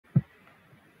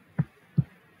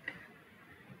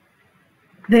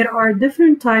There are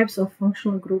different types of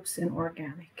functional groups in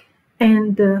organic,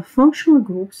 and the functional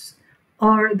groups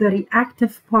are the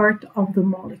reactive part of the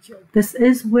molecule. This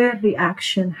is where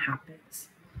reaction happens.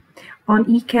 On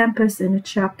eCampus in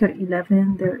chapter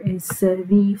 11, there is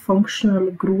the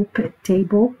functional group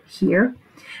table here.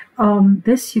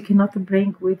 This you cannot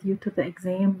bring with you to the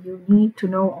exam. You need to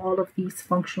know all of these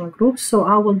functional groups, so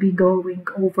I will be going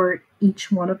over each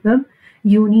one of them.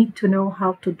 You need to know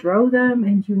how to draw them,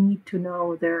 and you need to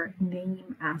know their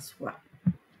name as well.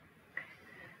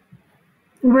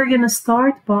 We're going to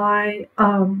start by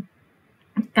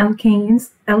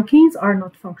alkanes. Alkanes are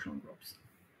not functional groups,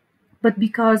 but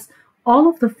because all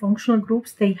of the functional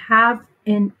groups, they have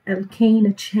an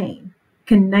alkane chain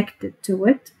connected to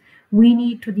it, we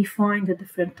need to define the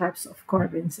different types of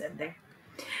carbons in there.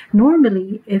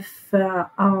 Normally, if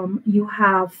you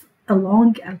have a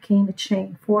long alkane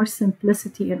chain, for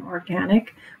simplicity in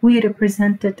organic, we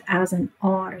represent it as an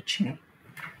R chain.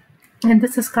 And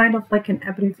this is kind of like an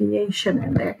abbreviation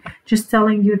in there, just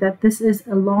telling you that this is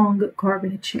a long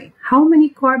carbon chain. How many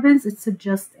carbons? It's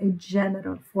just a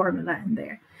general formula in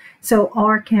there. So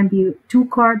R can be 2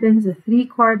 carbons, 3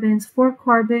 carbons, 4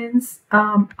 carbons,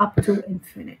 up to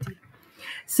infinity.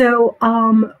 So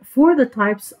for the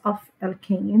types of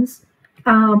alkanes,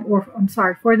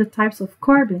 for the types of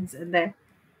carbons in there,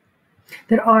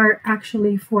 there are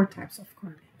actually 4 types of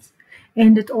carbons.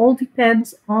 And it all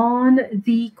depends on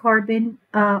the carbon,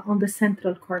 on the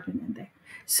central carbon in there.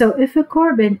 So if a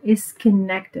carbon is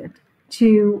connected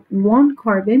to one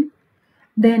carbon,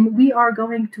 then we are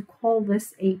going to call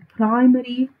this a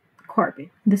primary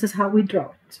carbon. This is how we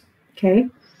draw it, okay?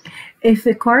 If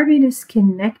a carbon is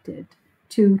connected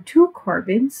to 2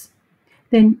 carbons,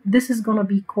 then this is going to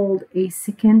be called a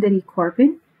secondary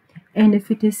carbon. And if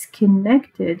it is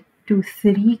connected to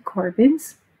 3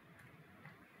 carbons,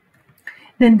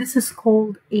 then this is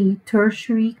called a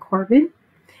tertiary carbon.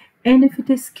 And if it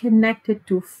is connected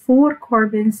to 4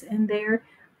 carbons in there,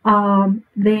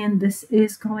 then this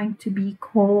is going to be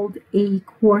called a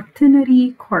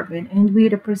quaternary carbon. And we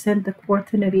represent the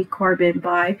quaternary carbon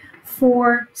by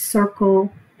 4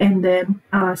 circle, and then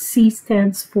C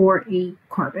stands for a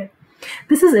carbon.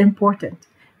 This is important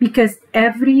because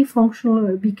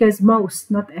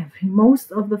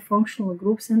most of the functional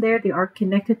groups in there, they are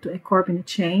connected to a carbon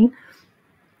chain.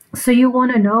 So you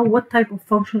want to know what type of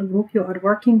functional group you are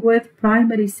working with,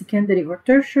 primary, secondary, or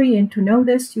tertiary, and to know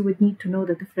this, you would need to know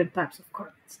the different types of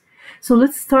carbons. So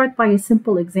let's start by a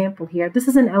simple example here. This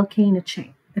is an alkane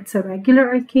chain. It's a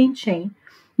regular alkane chain.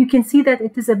 You can see that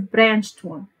it is a branched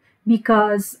one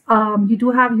because you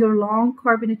do have your long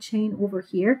carbon chain over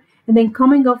here, and then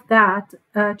coming off that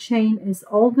chain is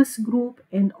all this group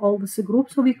and all this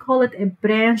group. So we call it a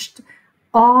branched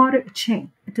R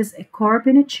chain. It is a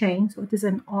carbon chain, so it is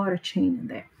an R chain in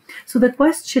there. So the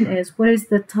question is, what is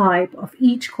the type of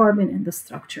each carbon in the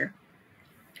structure?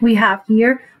 We have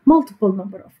here multiple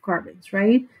number of carbons,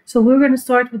 right? So we're going to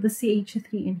start with the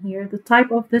CH3 in here, the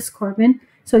type of this carbon.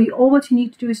 So all what you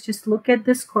need to do is just look at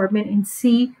this carbon and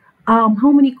see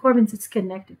how many carbons it's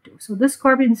connected to. So this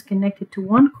carbon is connected to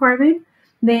 1 carbon.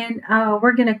 Then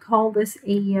we're going to call this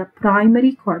a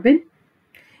primary carbon.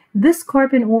 This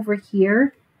carbon over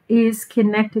here is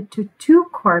connected to 2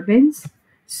 carbons.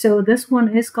 So this one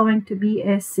is going to be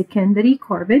a secondary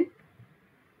carbon.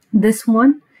 This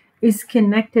one is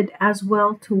connected as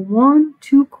well to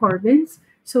 2 carbons.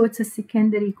 So it's a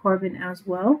secondary carbon as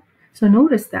well. So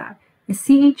notice that a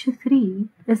CH3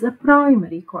 is a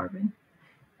primary carbon.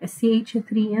 A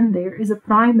CH3 in there is a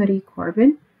primary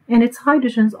carbon, and its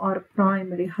hydrogens are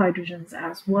primary hydrogens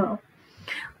as well.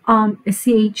 A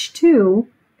CH2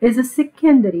 is a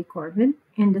secondary carbon,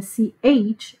 and the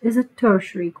CH is a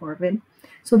tertiary carbon.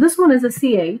 So this one is a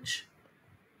CH.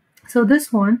 So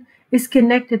this one is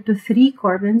connected to 3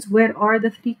 carbons. Where are the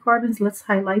 3 carbons? Let's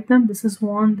highlight them. This is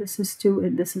 1, this is 2,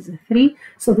 and this is a 3.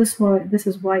 So this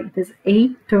is why it is a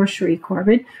tertiary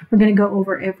carbon. We're going to go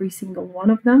over every single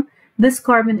one of them. This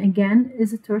carbon again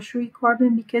is a tertiary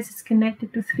carbon because it's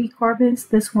connected to 3 carbons.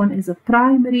 This one is a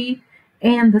primary,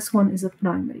 and this one is a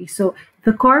primary. So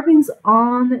the carbons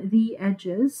on the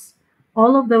edges,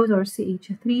 all of those are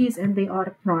CH3s, and they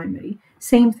are primary.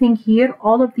 Same thing here,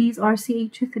 all of these are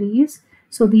CH3s,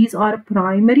 so these are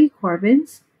primary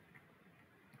carbons.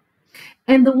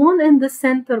 And the one in the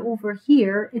center over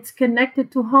here, it's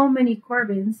connected to how many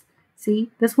carbons?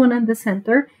 See, this one in the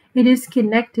center, it is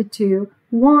connected to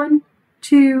 1,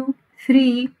 2,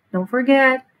 3, don't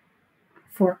forget,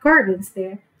 4 carbons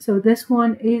there. So this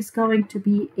one is going to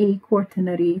be a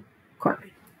quaternary carbon.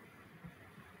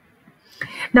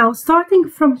 Now, starting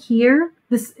from here,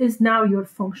 this is now your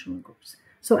functional groups.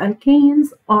 So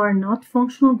alkanes are not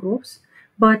functional groups,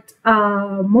 but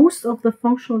most of the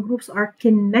functional groups are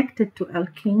connected to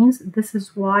alkanes. This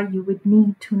is why you would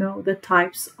need to know the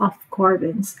types of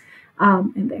carbons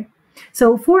in there.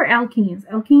 So for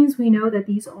alkenes, we know that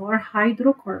these are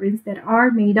hydrocarbons that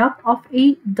are made up of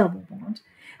a double bond.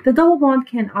 The double bond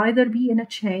can either be in a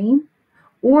chain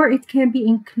or it can be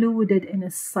included in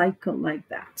a cycle like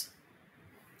that.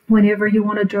 Whenever you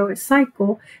want to draw a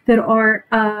cycle, there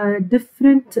are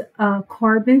different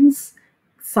carbons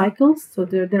cycles. So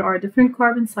there are different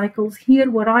carbon cycles. Here,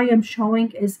 what I am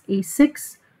showing is a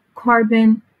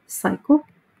 6-carbon cycle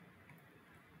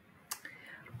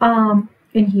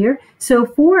in here. So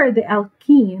for the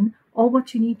alkene, all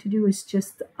what you need to do is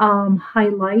just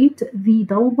highlight the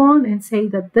double bond and say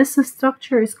that this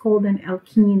structure is called an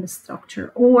alkene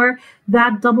structure, or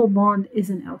that double bond is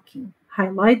an alkene.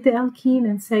 Highlight the alkene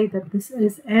and say that this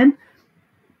is an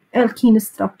alkene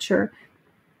structure.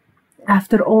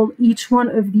 After all, each one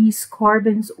of these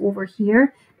carbons over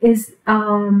here is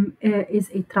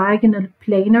a trigonal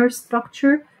planar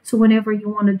structure. So whenever you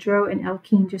want to draw an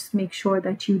alkene, just make sure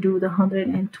that you do the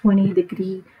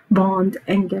 120-degree bond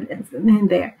angle in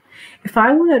there. If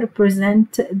I want to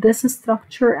represent this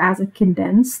structure as a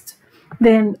condensed,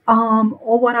 then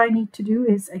all what I need to do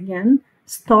is, again,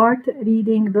 start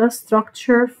reading the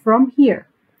structure from here,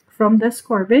 from this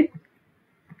carbon,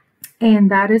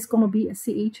 and that is going to be a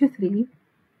CH3.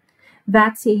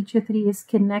 That CH3 is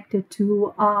connected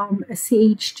to a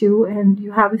CH2, and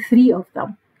you have 3 of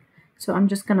them. So I'm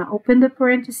just going to open the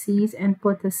parentheses and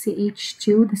put the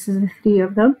CH2. This is the 3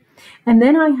 of them. And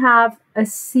then I have a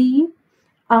CH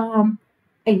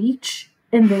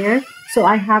in there. So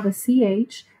I have a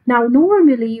CH. Now,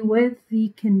 normally with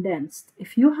the condensed,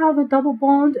 if you have a double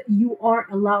bond, you are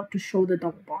allowed to show the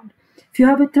double bond. If you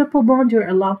have a triple bond, you're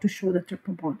allowed to show the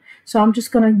triple bond. So I'm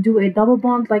just going to do a double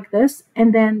bond like this,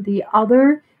 and then the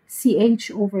other CH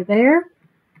over there,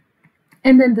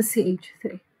 and then the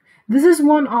CH3. This is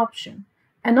one option.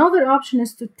 Another option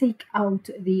is to take out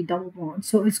the double bond.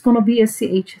 So it's going to be a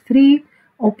CH3,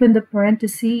 open the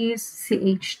parentheses,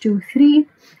 CH2, 3,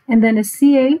 and then a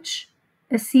CH,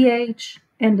 a CH,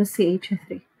 and a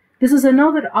CH3. This is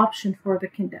another option for the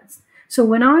condensed. So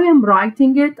when I am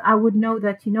writing it, I would know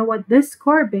that, you know what, this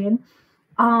carbon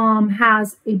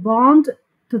has a bond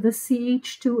to the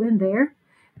CH2 in there.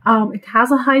 It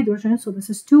has a hydrogen, so this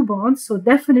is 2 bonds. So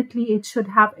definitely it should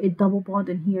have a double bond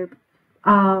in here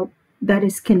that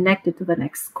is connected to the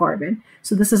next carbon.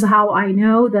 So this is how I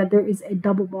know that there is a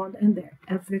double bond in there.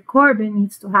 Every carbon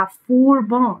needs to have 4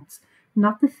 bonds,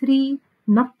 not the 3,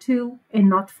 not 2, and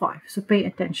not 5. So pay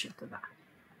attention to that.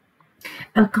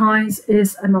 Alkynes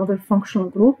is another functional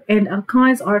group, and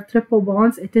alkynes are triple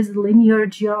bonds. It is linear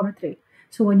geometry.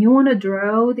 So when you want to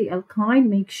draw the alkyne,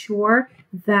 make sure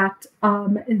that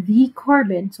the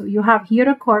carbon, so you have here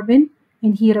a carbon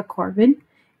and here a carbon,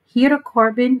 here a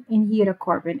carbon and here a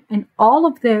carbon, and all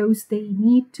of those, they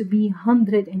need to be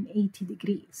 180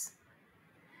 degrees.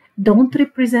 Don't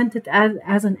represent it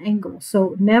as an angle.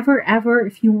 So never ever,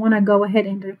 if you want to go ahead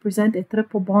and represent a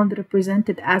triple bond, represent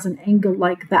it as an angle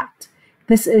like that.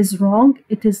 This is wrong.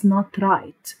 It is not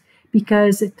right,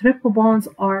 because triple bonds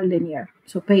are linear.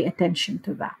 So pay attention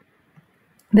to that.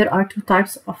 There are 2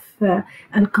 types of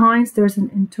alkynes. There's an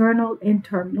internal and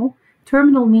terminal.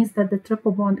 Terminal means that the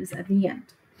triple bond is at the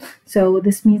end. So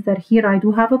this means that here I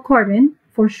do have a carbon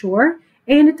for sure,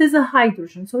 and it is a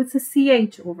hydrogen. So it's a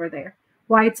CH over there.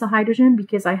 Why it's a hydrogen?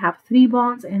 Because I have 3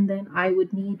 bonds, and then I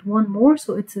would need 1 more,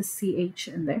 so it's a CH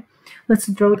in there. Let's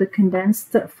draw the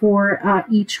condensed for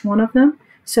each one of them.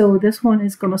 So this one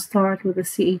is going to start with a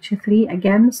CH3.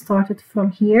 Again, started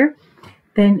from here.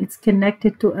 Then it's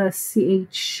connected to a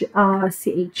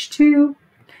CH2.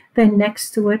 Then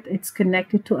next to it, it's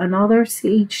connected to another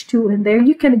CH2 in there.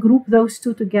 You can group those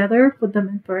 2 together, put them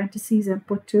in parentheses and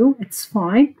put 2. It's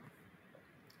fine.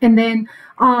 And then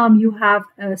you have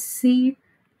a C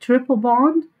triple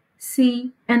bond,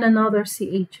 C, and another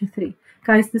CH3.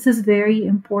 Guys, this is very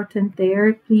important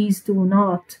there. Please do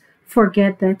not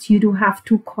forget that you do have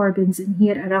 2 carbons in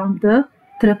here around the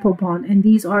triple bond, and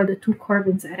these are the 2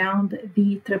 carbons around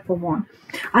the triple bond.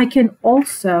 I can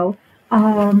also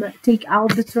take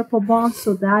out the triple bond,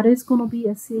 so that is going to be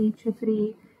a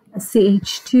CH3, a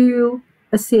CH2,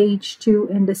 a CH2,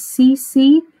 and a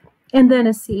CC, and then a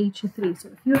CH3. So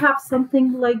if you have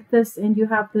something like this and you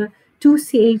have the 2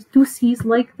 Cs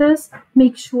like this,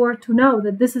 make sure to know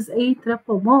that this is a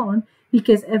triple bond,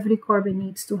 because every carbon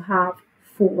needs to have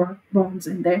 4 bonds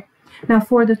in there. Now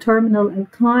for the terminal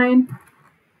alkyne,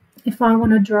 if I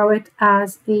want to draw it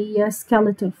as a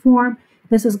skeletal form,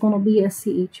 this is going to be a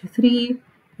CH3,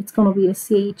 a it's going to be a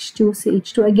CH2,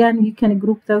 CH2. Again, you can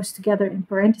group those together in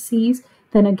parentheses.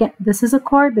 Then again, this is a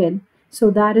carbon.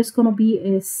 So that is going to be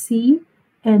a C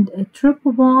and a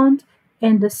triple bond,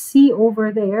 and the C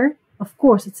over there, of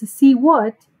course, it's a C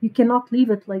what? You cannot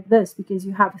leave it like this because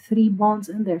you have 3 bonds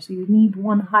in there. So you need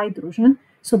 1 hydrogen.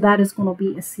 So that is going to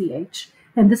be a CH.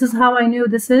 And this is how I knew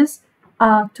this is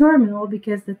a terminal,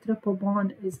 because the triple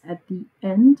bond is at the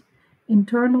end.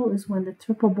 Internal is when the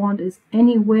triple bond is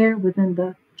anywhere within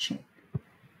the chain.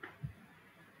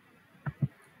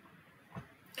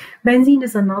 Benzene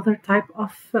is another type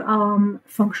of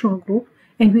functional group,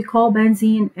 and we call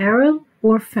benzene aryl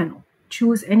or phenyl.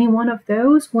 Choose any one of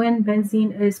those. When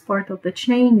benzene is part of the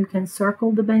chain, you can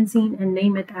circle the benzene and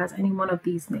name it as any one of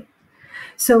these names.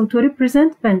 So to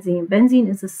represent benzene, benzene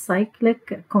is a cyclic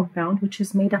compound which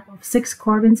is made up of 6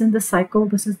 carbons in the cycle.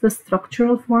 This is the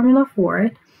structural formula for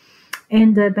it.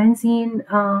 And benzene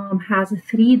has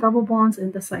 3 double bonds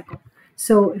in the cycle.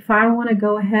 So if I want to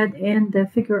go ahead and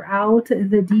figure out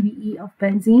the dBe of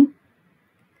benzene,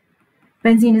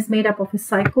 benzene is made up of a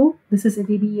cycle. This is a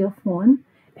dBe of 1.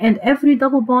 And every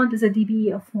double bond is a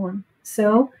dBe of 1.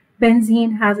 So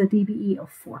benzene has a dBe of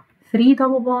 4. 3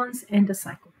 double bonds and a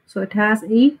cycle. So it has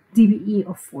a dBe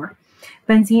of 4.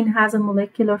 Benzene has a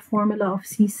molecular formula of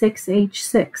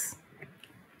C6H6.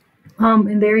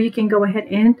 And there you can go ahead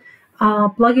and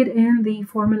plug it in the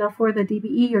formula for the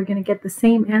dBe. You're going to get the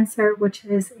same answer, which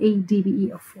is a dBe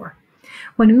of 4.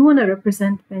 When we want to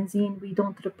represent benzene, we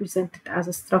don't represent it as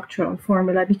a structural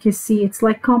formula because, see, it's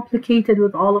like complicated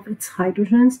with all of its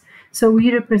hydrogens. So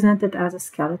we represent it as a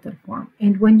skeletal form.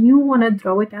 And when you want to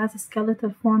draw it as a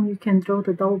skeletal form, you can draw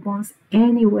the double bonds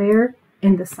anywhere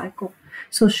in the cycle.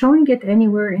 So showing it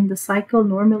anywhere in the cycle,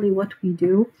 normally what we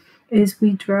do is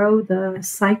we draw the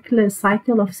cycle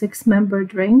of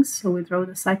 6-membered rings. So we draw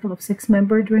the cycle of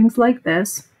 6-membered rings like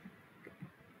this.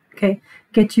 Okay,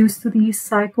 get used to these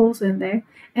cycles in there.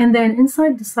 And then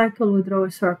inside the cycle, we draw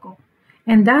a circle.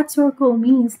 And that circle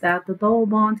means that the double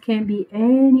bond can be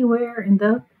anywhere in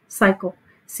the cycle.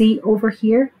 See, over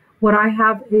here, what I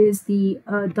have is the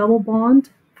double bond.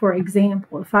 For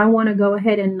example, if I want to go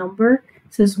ahead and number,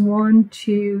 this is 1,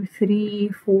 2, 3,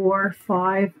 4,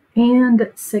 5,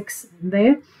 and 6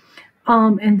 there.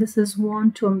 And this is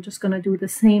 1, 2. I'm just going to do the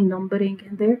same numbering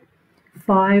in there.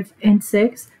 5 and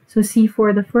 6. So see,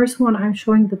 for the first one, I'm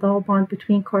showing the double bond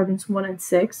between carbons 1 and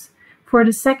 6. For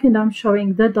the second, I'm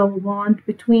showing the double bond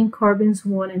between carbons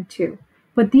 1 and 2.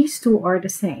 But these two are the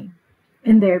same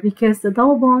in there because the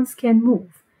double bonds can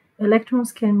move.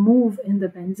 Electrons can move in the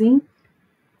benzene.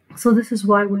 So this is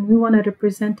why when we want to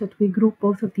represent it, we group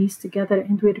both of these together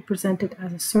and we represent it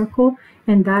as a circle.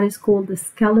 And that is called the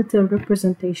skeletal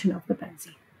representation of the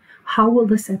benzene. How will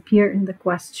this appear in the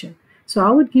question? So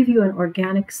I would give you an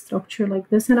organic structure like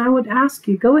this, and I would ask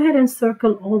you, go ahead and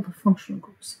circle all the functional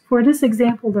groups. For this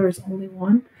example, there is only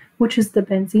one, which is the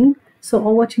benzene. So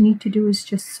all what you need to do is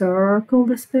just circle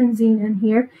this benzene in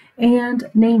here and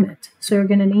name it. So you're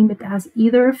going to name it as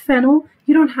either a phenyl.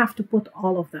 You don't have to put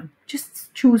all of them.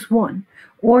 Just choose one.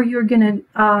 Or you're going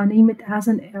to name it as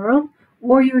an aryl,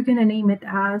 or you're going to name it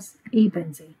as a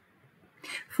benzene.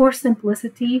 For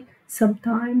simplicity,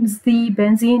 sometimes the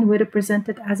benzene we represent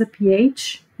it as a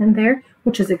pH in there,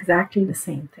 which is exactly the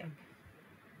same thing.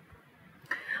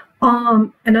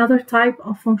 Another type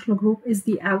of functional group is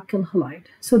the alkyl halide.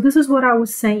 So this is what I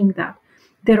was saying, that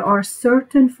there are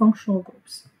certain functional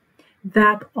groups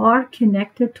that are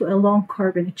connected to a long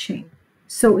carbon chain.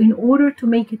 So in order to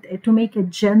make a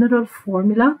general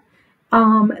formula,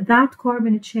 that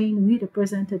carbon chain we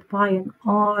represent it by an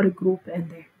R group in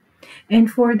there.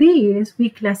 And for these, we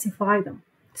classify them.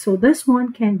 So this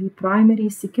one can be primary,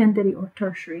 secondary, or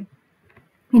tertiary.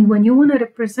 And when you want to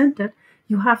represent it,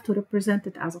 you have to represent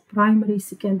it as a primary,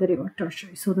 secondary, or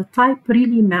tertiary. So the type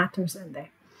really matters in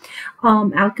there.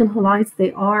 Alkyl halides,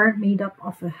 they are made up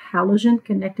of a halogen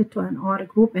connected to an R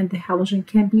group, and the halogen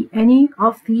can be any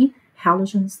of the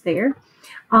halogens there.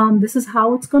 This is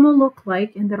how it's going to look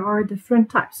like, and there are different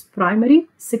types: primary,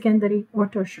 secondary, or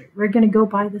tertiary. We're going to go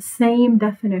by the same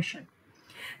definition.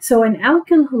 So an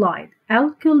alkyl halide,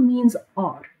 alkyl means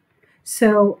R.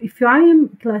 So if I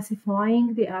am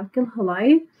classifying the alkyl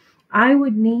halide, I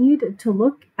would need to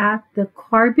look at the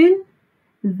carbon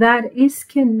that is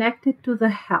connected to the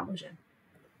halogen.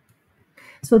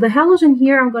 So the halogen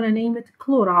here, I'm going to name it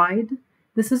chloride.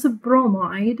 This is a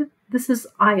bromide. This is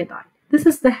iodide. This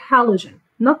is the halogen,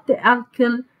 not the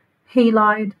alkyl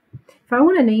halide. If I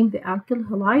want to name the alkyl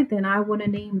halide, then I want to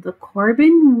name the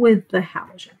carbon with the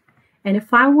halogen. And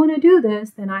if I want to do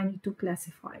this, then I need to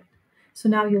classify it. So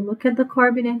now you look at the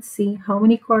carbon and see how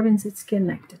many carbons it's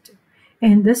connected to.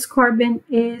 and this carbon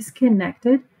is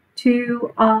connected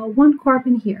to one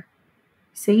carbon here.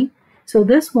 See? So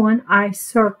this one, I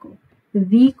circle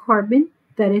the carbon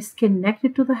that is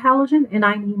connected to the halogen, and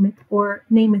I name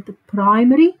it the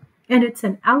primary, and it's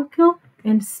an alkyl,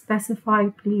 and specify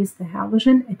please the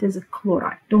halogen. It is a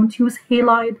chloride. Don't use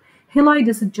halide. Halide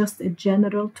is just a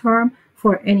general term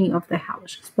for any of the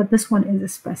halogens, but this one is a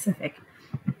specific.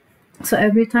 So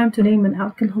every time to name an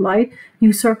alkyl halide,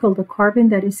 you circle the carbon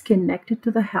that is connected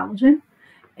to the halogen.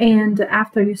 And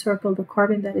after you circle the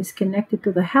carbon that is connected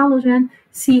to the halogen,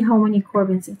 see how many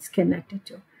carbons it's connected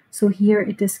to. So here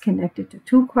it is connected to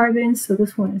 2 carbons. So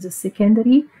this one is a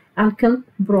secondary alkyl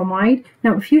bromide.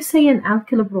 Now, if you say an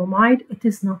alkyl bromide, it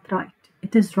is not right.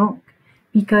 It is wrong,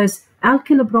 because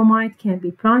alkyl bromide can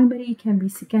be primary, can be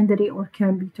secondary, or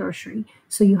can be tertiary.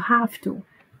 So you have to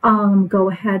go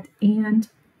ahead and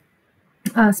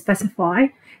specify.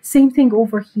 Same thing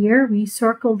over here. We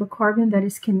circle the carbon that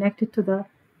is connected to the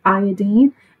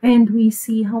iodine, and we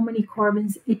see how many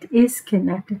carbons it is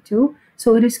connected to.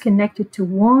 So it is connected to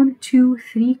 1, 2,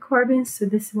 3 carbons. So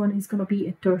this one is going to be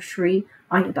a tertiary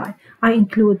iodide. I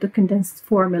include the condensed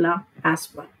formula as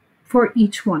well for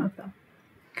each one of them.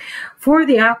 For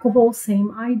the alcohol,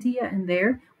 same idea in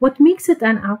there. What makes it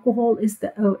an alcohol is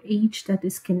the OH that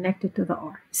is connected to the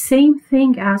R. Same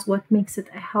thing as what makes it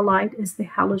a halide is the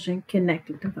halogen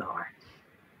connected to the R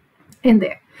in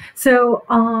there. So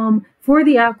for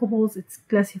the alcohols, it's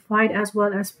classified as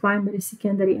well as primary,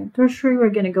 secondary, and tertiary. We're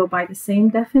going to go by the same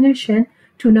definition.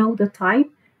 To know the type,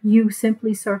 you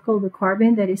simply circle the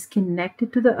carbon that is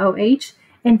connected to the OH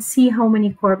and see how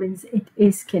many carbons it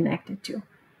is connected to.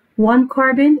 1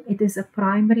 carbon, it is a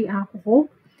primary alcohol.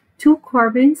 2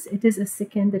 carbons, it is a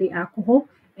secondary alcohol.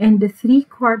 And the 3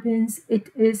 carbons,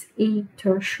 it is a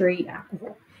tertiary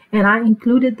alcohol. And I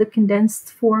included the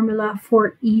condensed formula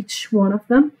for each one of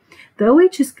them. The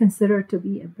OH is considered to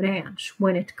be a branch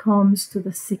when it comes to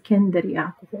the secondary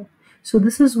alcohol. So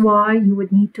this is why you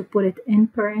would need to put it in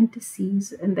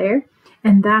parentheses in there.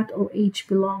 And that OH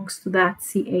belongs to that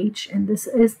CH. And this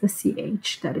is the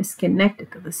CH that is connected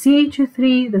to the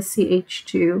CH3, the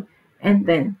CH2, and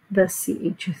then the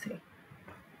CH3.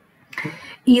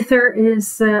 Ether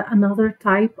is another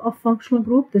type of functional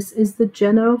group. This is the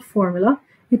general formula.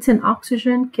 It's an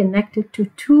oxygen connected to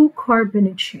 2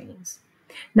 carbon chains.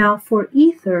 Now for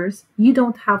ethers, you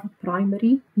don't have a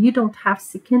primary, you don't have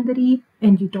secondary,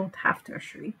 and you don't have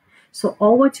tertiary. So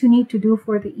all what you need to do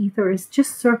for the ether is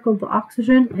just circle the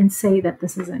oxygen and say that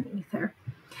this is an ether.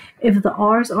 If the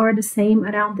R's are the same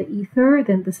around the ether,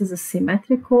 then this is a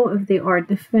symmetrical. If they are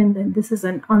different, then this is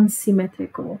an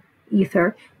unsymmetrical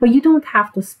ether. But you don't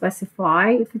have to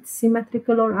specify if it's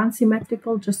symmetrical or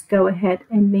unsymmetrical. Just go ahead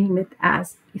and name it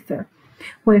as ether.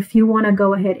 Or if you want to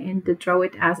go ahead and draw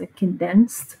it as a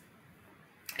condensed,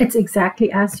 it's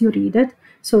exactly as you read it.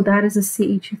 So that is a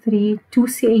CH3, 2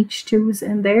 CH2s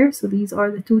in there. So these are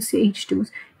the 2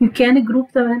 CH2s. You can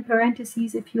group them in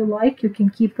parentheses if you like. You can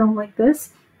keep them like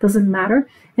this. Doesn't matter.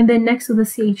 And then next to the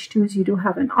CH2s, you do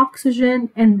have an oxygen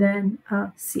and then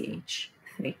a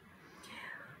CH3.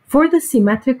 For the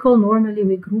symmetrical, normally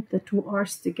we group the 2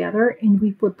 R's together and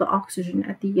we put the oxygen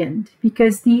at the end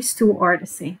because these 2 are the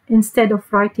same, instead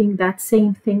of writing that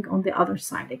same thing on the other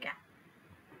side again.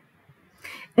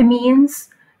 Amines,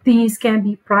 these can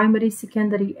be primary,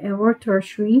 secondary, or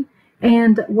tertiary.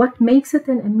 And what makes it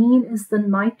an amine is the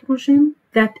nitrogen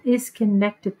that is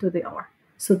connected to the R.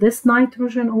 So this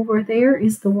nitrogen over there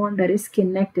is the one that is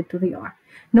connected to the R.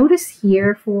 Notice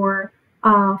here for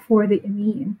the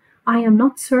amine, I am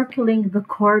not circling the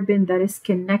carbon that is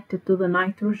connected to the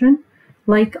nitrogen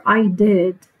like I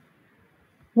did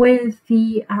with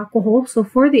the alcohol. So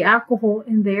for the alcohol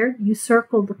in there, you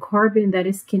circle the carbon that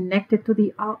is connected to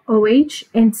the OH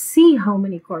and see how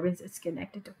many carbons it's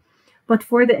connected to. But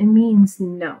for the amines,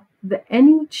 no. The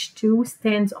NH2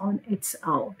 stands on its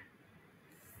own.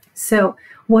 So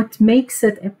what makes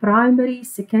it a primary,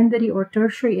 secondary, or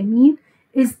tertiary amine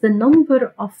is the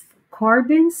number of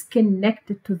carbons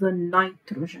connected to the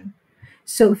nitrogen.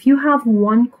 So if you have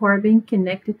 1 carbon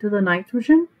connected to the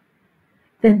nitrogen,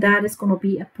 then that is going to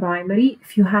be a primary.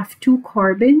 If you have 2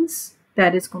 carbons,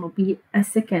 that is going to be a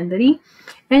secondary.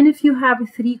 And if you have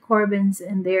 3 carbons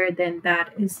in there, then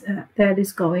that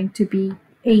is going to be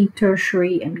a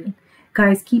tertiary amine.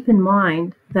 Guys, keep in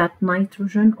mind that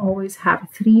nitrogen always have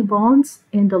 3 bonds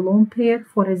and a lone pair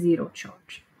for a 0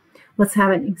 charge. Let's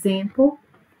have an example.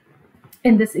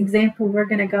 In this example, we're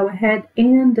going to go ahead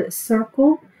and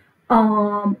circle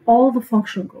all the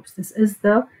functional groups. This is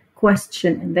the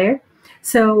question in there.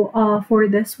 So for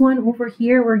this one over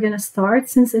here, we're going to start,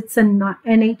 since it's an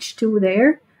NH2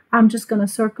 there, I'm just going to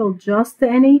circle just the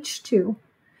NH2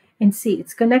 and see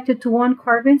it's connected to one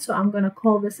carbon, so I'm going to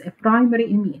call this a primary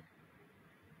amine.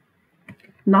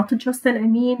 Not just an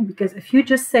amine, because if you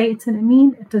just say it's an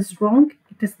amine, it is wrong.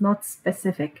 It is not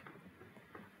specific.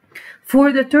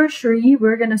 For the tertiary,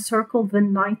 we're going to circle the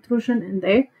nitrogen in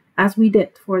there, as we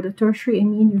did. For the tertiary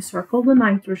amine, you circle the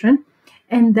nitrogen,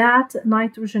 and that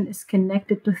nitrogen is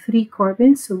connected to 3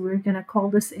 carbons, so we're going to call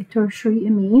this a tertiary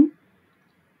amine.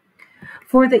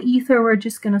 For the ether, we're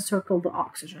just going to circle the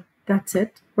oxygen. That's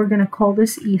it. We're going to call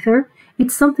this ether.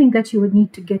 It's something that you would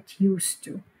need to get used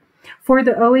to. For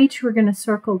the OH, we're going to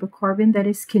circle the carbon that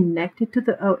is connected to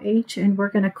the OH, and we're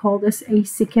going to call this a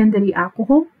secondary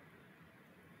alcohol.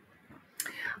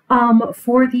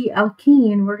 For the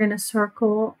alkene, we're going to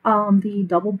circle the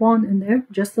double bond in there,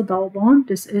 just the double bond.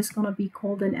 This is going to be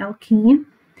called an alkene.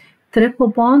 Triple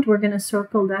bond, we're going to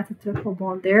circle that triple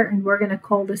bond there, and we're going to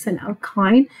call this an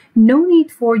alkyne. No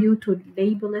need for you to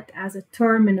label it as a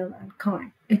terminal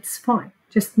alkyne. It's fine.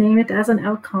 Just name it as an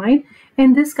alkyne.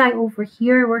 And this guy over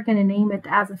here, we're going to name it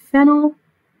as a phenyl,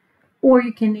 or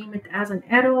you can name it as an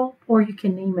ethyl, or you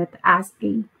can name it as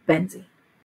a benzene.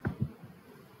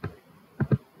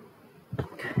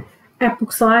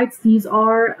 Epoxides, these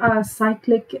are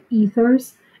cyclic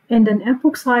ethers, and an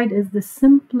epoxide is the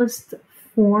simplest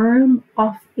form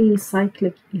of a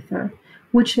cyclic ether,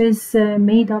 which is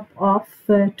made up of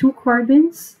 2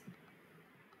 carbons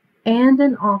and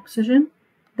an oxygen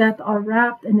that are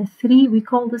wrapped in we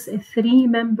call this a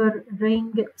 3-member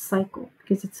ring cycle,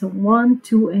 because it's a 1,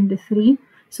 2, and a 3.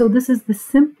 So this is the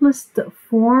simplest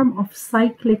form of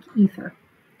cyclic ether.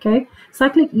 Okay,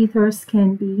 cyclic ethers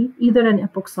can be either an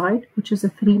epoxide, which is a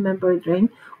 3-membered ring,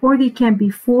 or they can be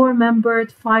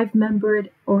 4-membered, 5-membered,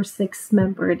 or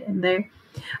 6-membered in there.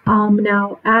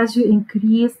 Now, as you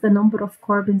increase the number of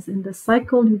carbons in the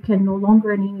cycle, you can no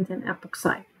longer name it an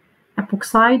epoxide.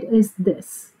 Epoxide is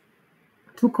this,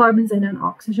 2 carbons and an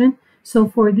oxygen. So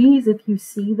for these, if you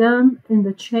see them in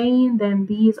the chain, then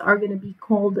these are going to be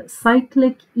called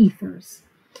cyclic ethers.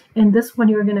 And this one,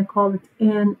 you're going to call it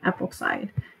an epoxide.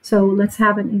 So let's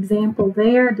have an example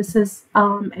there. This is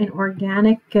an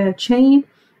organic chain.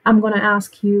 I'm going to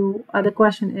ask you, the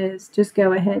question is, just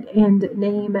go ahead and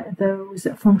name those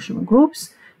functional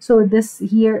groups. So this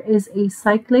here is a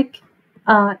cyclic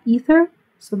ether.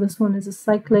 So this one is a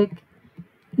cyclic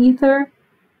ether.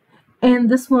 And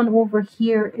this one over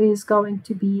here is going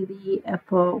to be the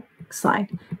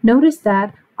epoxide. Notice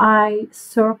that I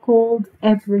circled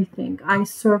everything. I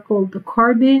circled the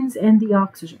carbons and the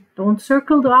oxygen. Don't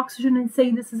circle the oxygen and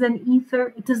say this is an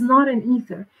ether. It is not an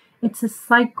ether. It's a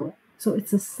cycle. So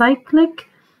it's a cyclic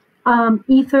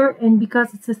ether, and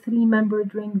because it's a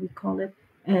 3-membered ring, we call it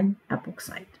an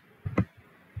epoxide.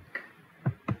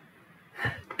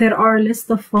 There are a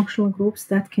list of functional groups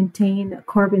that contain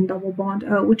carbon double bond,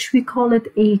 which we call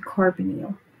it a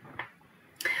carbonyl.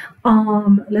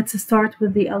 Let's start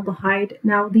with the aldehyde.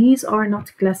 Now, these are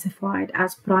not classified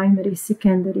as primary,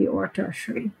 secondary, or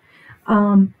tertiary.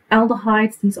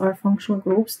 Aldehydes, these are functional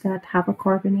groups that have a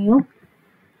carbonyl.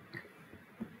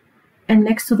 And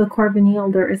next to the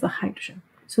carbonyl, there is a hydrogen.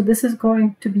 So this is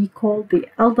going to be called the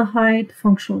aldehyde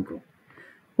functional group.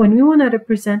 When we want to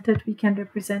represent it, we can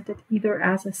represent it either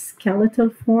as a skeletal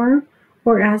form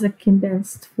or as a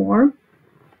condensed form.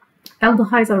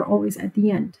 Aldehydes are always at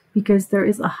the end because there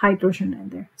is a hydrogen in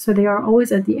there. So they are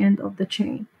always at the end of the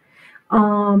chain.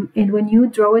 And when you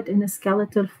draw it in a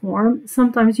skeletal form,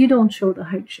 sometimes you don't show the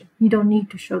hydrogen. You don't need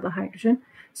to show the hydrogen.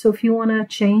 So if you want to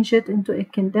change it into a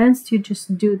condensed, you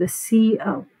just do the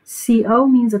CO. CO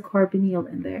means a carbonyl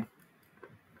in there.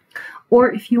 Or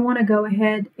if you want to go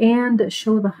ahead and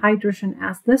show the hydrogen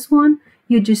as this one,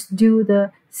 you just do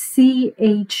the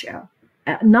CHO.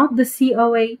 Not the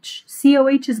COH.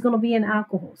 COH is going to be an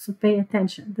alcohol, so pay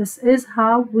attention. This is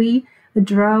how we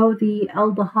draw the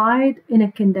aldehyde in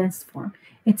a condensed form.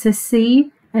 It's a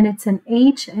C, and it's an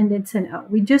H, and it's an O.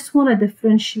 We just want to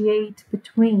differentiate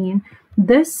between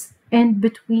this and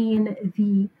between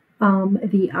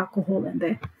the alcohol in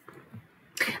there.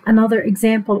 Another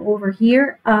example over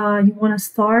here, you want to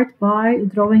start by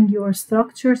drawing your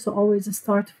structure. So always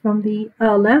start from the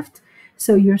left.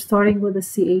 So you're starting with a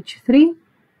CH3,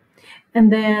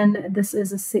 and then this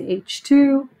is a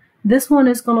CH2. This one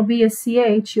is going to be a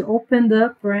CH. You open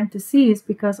the parentheses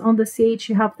because on the CH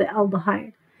you have the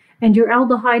aldehyde. And your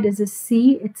aldehyde is a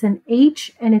C, it's an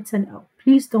H, and it's an O.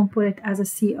 Please don't put it as a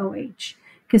COH.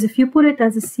 Because if you put it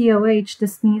as a COH,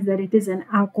 this means that it is an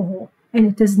alcohol. And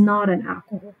it is not an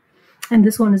alcohol. And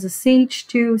this one is a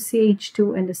CH2,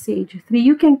 CH2, and a CH3.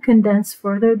 You can condense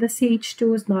further. The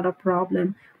CH2 is not a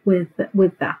problem with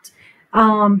that.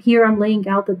 Here I'm laying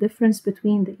out the difference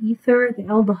between the ether, the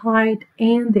aldehyde,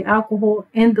 and the alcohol,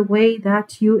 and the way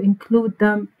that you include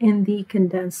them in the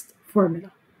condensed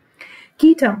formula.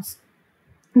 Ketones.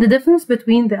 The difference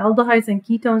between the aldehydes and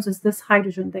ketones is this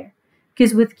hydrogen there.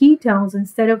 Because with ketones,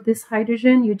 instead of this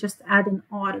hydrogen, you just add an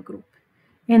odd group.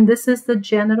 And this is the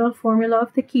general formula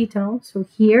of the ketone. So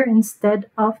here, instead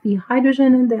of the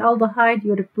hydrogen in the aldehyde,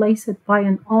 you replace it by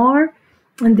an R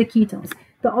in the ketones.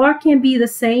 The R can be the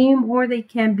same or they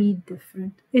can be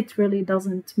different. It really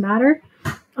doesn't matter.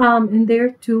 In there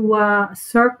to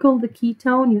circle the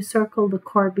ketone, you circle the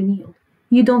carbonyl.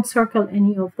 You don't circle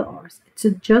any of the R's. It's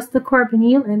just the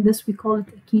carbonyl, and this we call it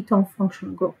a ketone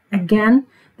functional group. Again,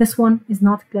 this one is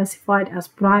not classified as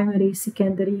primary,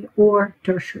 secondary, or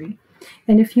tertiary.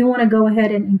 And if you want to go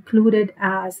ahead and include it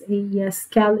as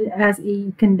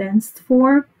a condensed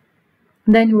form,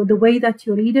 then the way that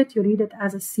you read it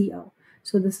as a CO.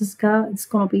 So this is it's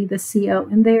going to be the CO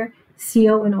in there.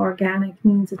 CO in organic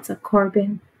means it's a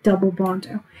carbon double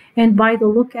bond. And by the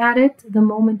look at it, the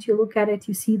moment you look at it,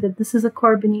 you see that this is a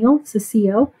carbonyl, it's a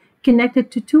CO,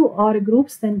 connected to two odd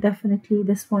groups, then definitely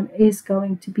this one is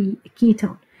going to be a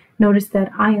ketone. Notice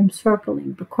that I am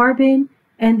circling the carbon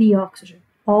and the oxygen.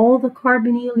 All the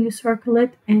carbonyl, you circle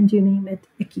it and you name it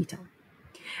a ketone.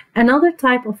 Another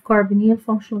type of carbonyl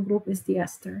functional group is the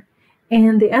ester.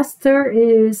 And the ester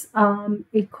is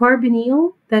a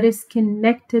carbonyl that is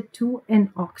connected to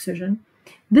an oxygen.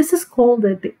 This is called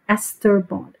the ester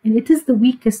bond, and it is the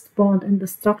weakest bond in the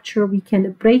structure. We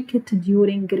can break it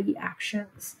during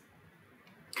reactions.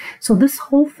 So this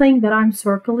whole thing that I'm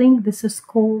circling, this is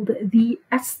called the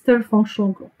ester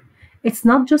functional group. It's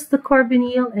not just the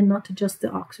carbonyl and not just the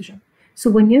oxygen. So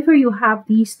whenever you have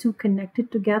these two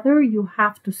connected together, you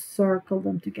have to circle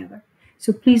them together.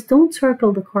 So please don't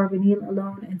circle the carbonyl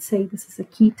alone and say this is a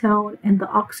ketone, and the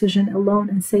oxygen alone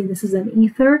and say this is an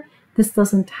ether. This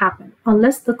doesn't happen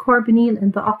unless the carbonyl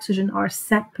and the oxygen are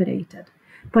separated.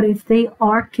 But if they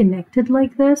are connected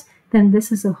like this, then this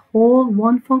is a whole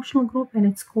one functional group, and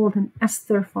it's called an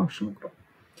ester functional group.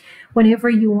 Whenever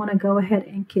you want to go ahead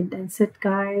and condense it,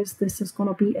 guys, this is going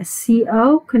to be a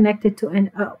CO connected to an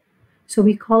O. So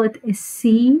we call it a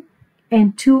C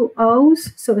and two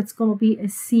O's, so it's going to be a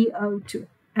CO2.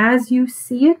 As you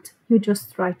see it, you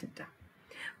just write it down.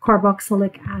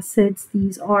 Carboxylic acids,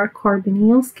 these are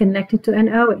carbonyls connected to an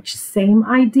OH. Same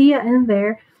idea in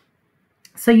there.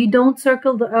 So you don't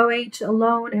circle the OH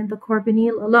alone and the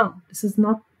carbonyl alone. This is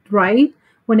not right.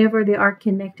 Whenever they are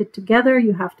connected together,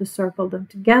 you have to circle them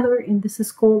together, and this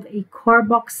is called a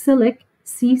carboxylic.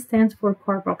 C stands for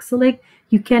carboxylic.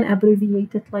 You can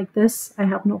abbreviate it like this. I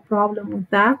have no problem with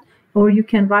that. Or you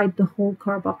can write the whole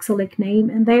carboxylic name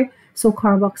in there. So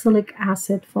carboxylic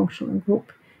acid functional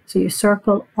group. So you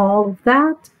circle all of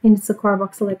that, and it's a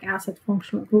carboxylic acid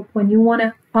functional group. When you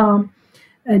want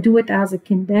to do it as a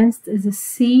condensed, is a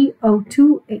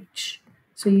CO2H.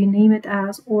 So you name it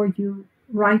as, or you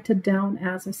write it down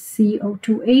as a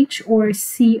CO2H or a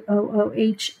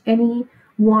COOH. Any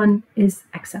one is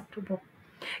acceptable.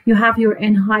 You have your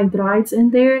anhydrides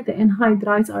in there. The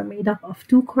anhydrides are made up of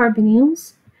two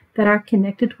carbonyls that are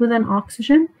connected with an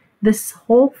oxygen. This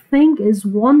whole thing is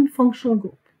one functional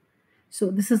group. So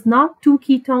this is not two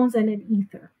ketones and an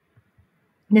ether.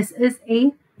 This is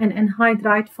an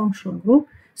anhydride functional group.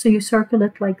 So you circle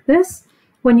it like this.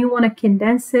 When you want to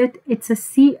condense it, it's a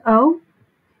CO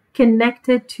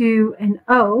connected to an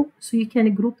O. So you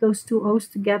can group those two O's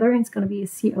together, and it's going to be a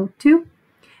CO2.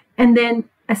 And then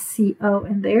a CO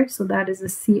in there. So that is a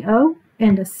CO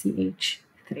and a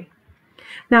CH3.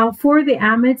 Now for the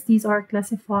amides, these are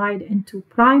classified into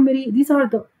primary. These are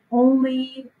the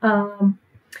only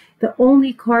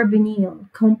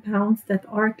carbonyl compounds that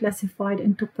are classified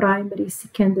into primary,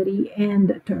 secondary,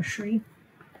 and tertiary.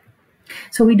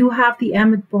 So we do have the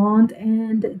amide bond,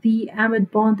 and the amide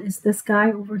bond is this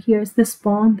guy over here, is this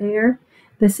bond there.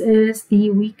 This is the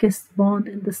weakest bond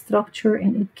in the structure,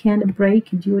 and it can break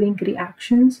during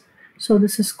reactions. So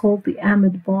this is called the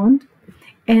amide bond.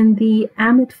 And the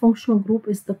amide functional group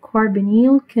is the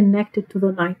carbonyl connected to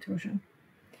the nitrogen.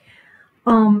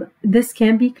 This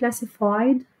can be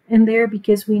classified in there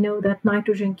because we know that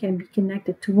nitrogen can be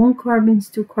connected to 1 carbon,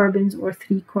 2 carbons, or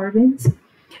 3 carbons.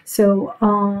 So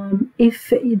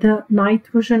if the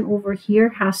nitrogen over here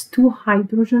has 2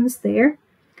 hydrogens there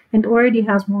and already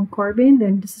has 1 carbon,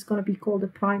 then this is going to be called a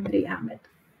primary amide.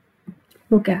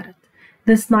 Look at it.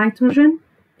 This nitrogen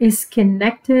is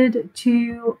connected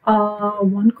to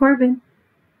 1 carbon.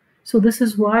 So this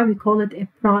is why we call it a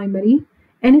primary.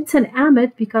 And it's an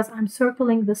amide because I'm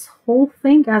circling this whole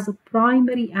thing as a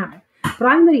primary amide.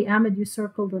 primary amide, you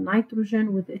circle the nitrogen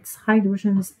with its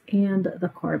hydrogens and the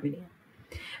carbonyl.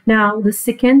 Now, the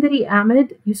secondary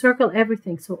amide, you circle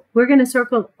everything. So we're going to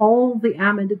circle all the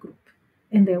amide group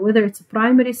in there, whether it's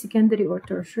primary, secondary, or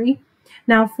tertiary.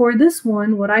 Now, for this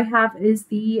one, what I have is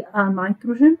the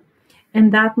nitrogen,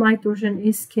 and that nitrogen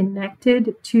is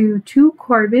connected to 2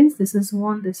 carbons. This is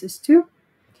 1, this is 2.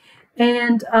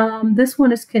 And this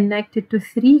one is connected to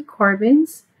 3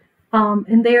 carbons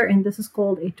in there, and this is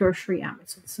called a tertiary amide.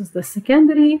 So this is the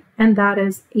secondary, and that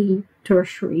is a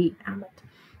tertiary amide.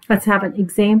 Let's have an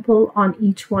example on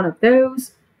each one of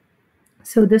those.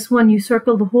 So this one, you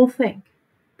circle the whole thing.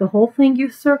 The whole thing, you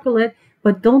circle it,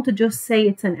 but don't just say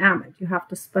it's an amide. You have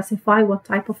to specify what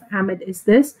type of amide is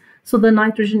this. So the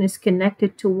nitrogen is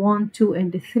connected to 1, 2,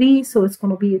 and 3, so it's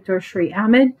going to be a tertiary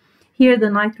amide. Here, the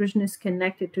nitrogen is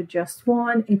connected to just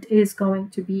 1. It is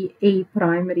going to be a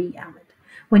primary amide.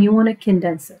 When you want to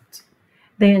condense it,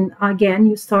 then again,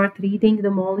 you start reading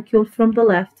the molecule from the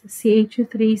left,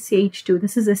 CH3, CH2.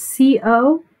 This is a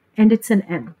CO, and it's an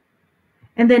N.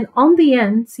 And then on the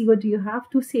end, see what do you have?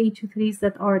 2 CH3s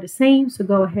that are the same, so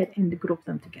go ahead and group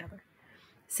them together.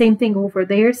 Same thing over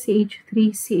there,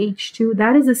 CH3, CH2.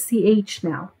 That is a CH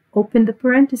now. Open the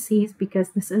parentheses because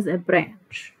this is a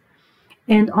branch.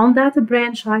 And on that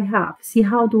branch I have, see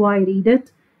how do I read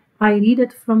it? I read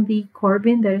it from the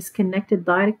carbon that is connected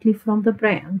directly from the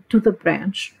branch to the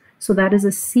branch. So that is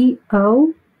a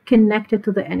CO connected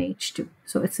to the NH2.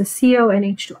 So it's a CO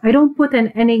NH2. I don't put an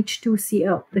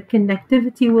NH2CO. The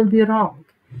connectivity will be wrong.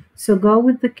 So go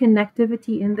with the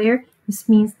connectivity in there. This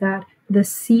means that the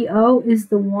CO is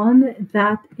the one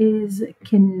that is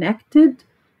connected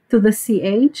to the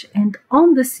CH, and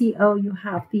on the CO you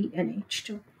have the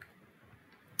NH2.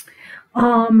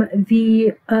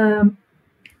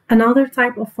 Another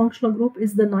type of functional group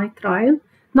is the nitrile.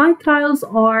 Nitriles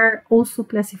are also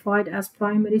classified as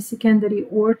primary, secondary,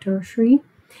 or tertiary.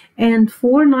 And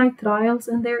for nitriles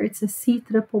in there, it's a C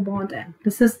triple bond N.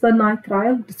 This is the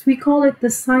nitrile. We call it the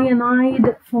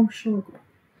cyanide functional group.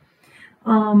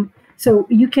 So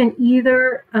you can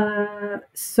either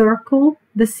circle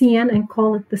the CN and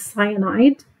call it the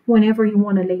cyanide whenever you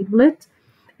want to label it.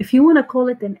 If you want to call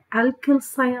it an alkyl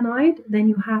cyanide, then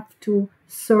you have to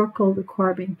circle the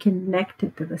carbon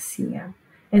connected to the CN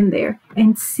in there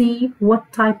and see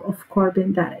what type of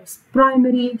carbon that is,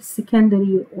 primary,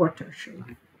 secondary, or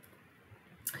tertiary.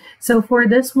 So for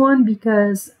this one,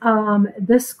 because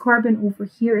this carbon over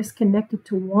here is connected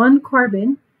to 1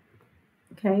 carbon,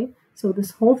 okay, so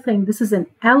this whole thing, this is an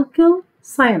alkyl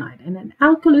cyanide, and an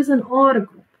alkyl is an auto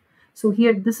group. So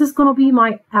here, this is going to be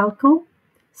my alkyl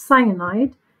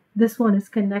cyanide. This one is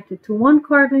connected to 1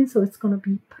 carbon, so it's going to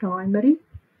be primary.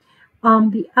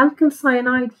 The alkyl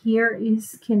cyanide here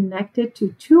is connected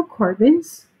to 2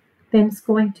 carbons, then it's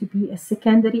going to be a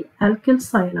secondary alkyl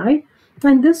cyanide.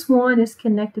 And this one is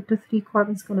connected to 3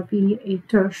 carbons, going to be a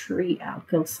tertiary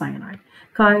alkyl cyanide.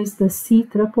 Guys, the C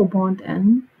triple bond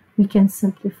N, we can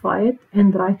simplify it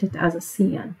and write it as a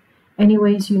CN.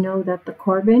 Anyways, you know that the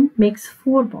carbon makes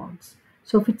 4 bonds.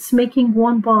 So if it's making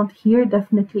 1 bond here,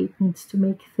 definitely it needs to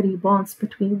make 3 bonds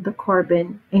between the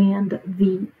carbon and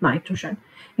the nitrogen.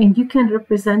 And you can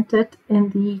represent it in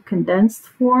the condensed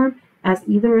form as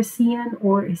either a CN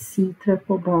or a C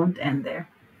triple bond N there.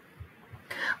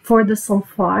 For the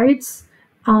sulfides,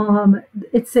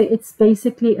 it's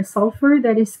basically a sulfur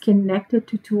that is connected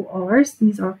to 2 R's.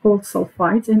 These are called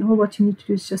sulfides, and all what you need to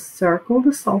do is just circle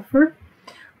the sulfur.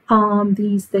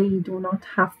 They do not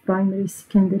have primary,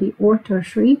 secondary, or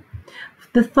tertiary.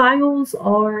 The thiols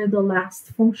are the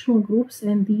last functional groups,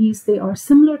 and they are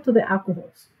similar to the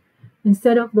alcohols.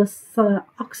 Instead of the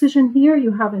oxygen here,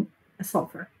 you have a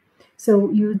sulfur.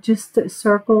 So you just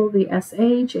circle the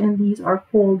SH, and these are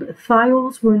called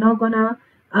thiols. We're not gonna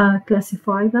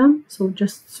classify them, so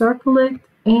just circle it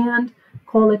and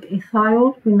call it a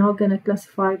thiol. We're not gonna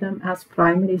classify them as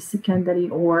primary, secondary,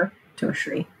 or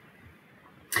tertiary.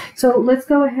 So let's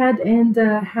go ahead and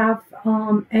have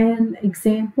an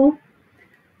example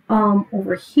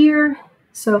over here.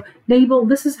 So label,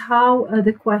 this is how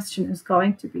the question is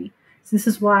going to be. So this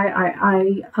is why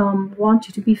I want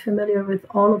you to be familiar with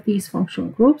all of these functional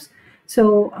groups.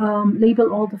 So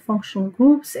label all the functional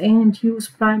groups and use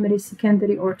primary,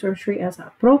 secondary, or tertiary as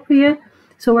appropriate.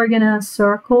 So we're going to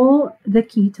circle the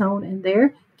ketone in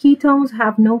there. Ketones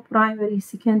have no primary,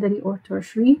 secondary, or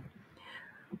tertiary.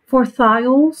 For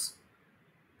thiols,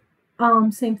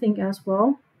 same thing as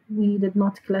well. We did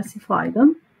not classify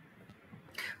them.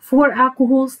 For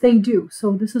alcohols, they do.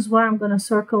 So this is why I'm going to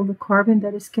circle the carbon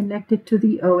that is connected to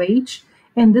the OH.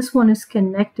 And this one is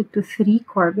connected to 3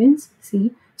 carbons,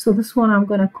 see? So this one, I'm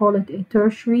going to call it a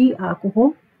tertiary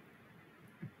alcohol.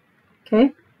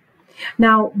 Okay.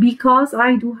 Now, because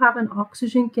I do have an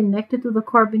oxygen connected to the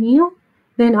carbonyl,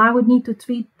 then I would need to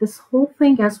treat this whole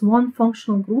thing as one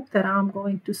functional group that I'm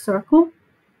going to circle.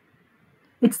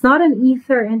 It's not an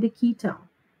ether and a ketone.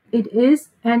 It is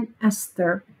an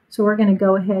ester. So we're going to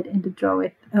go ahead and draw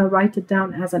it, write it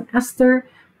down as an ester.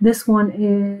 This one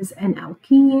is an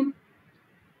alkene.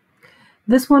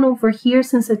 This one over here,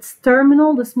 since it's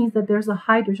terminal, this means that there's a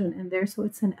hydrogen in there, so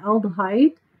it's an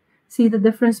aldehyde. See the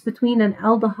difference between an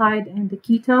aldehyde and a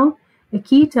ketone? A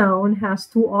ketone has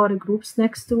two outer groups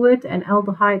next to it, and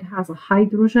aldehyde has a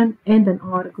hydrogen and an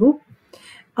outer group.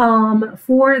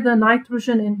 For the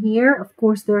nitrogen in here, of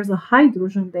course, there's a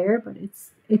hydrogen there, but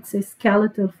it's a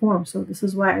skeletal form, so this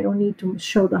is why I don't need to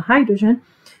show the hydrogen.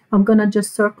 I'm going to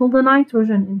just circle the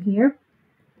nitrogen in here.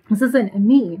 This is an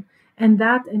amine, and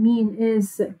that amine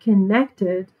is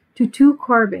connected to two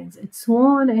carbons. It's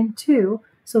 1 and 2.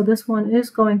 So this one is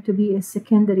going to be a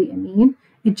secondary amine.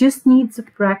 It just needs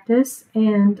practice,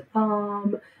 and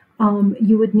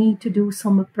you would need to do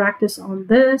some practice on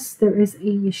this. There is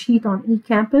a sheet on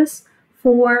eCampus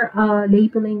for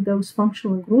labeling those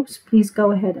functional groups. Please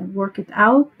go ahead and work it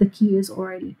out. The key is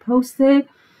already posted.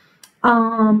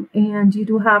 And you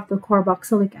do have the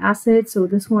carboxylic acid. So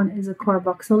this one is a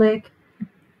carboxylic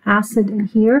acid in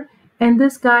here. And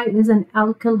this guy is an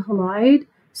alkyl halide.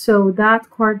 So that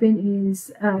carbon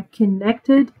is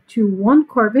connected to one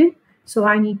carbon. So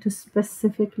I need to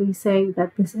specifically say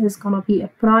that this is going to be a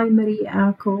primary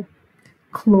alkyl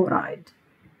chloride.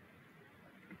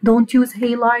 Don't use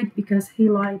halide because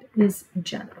halide is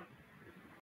general.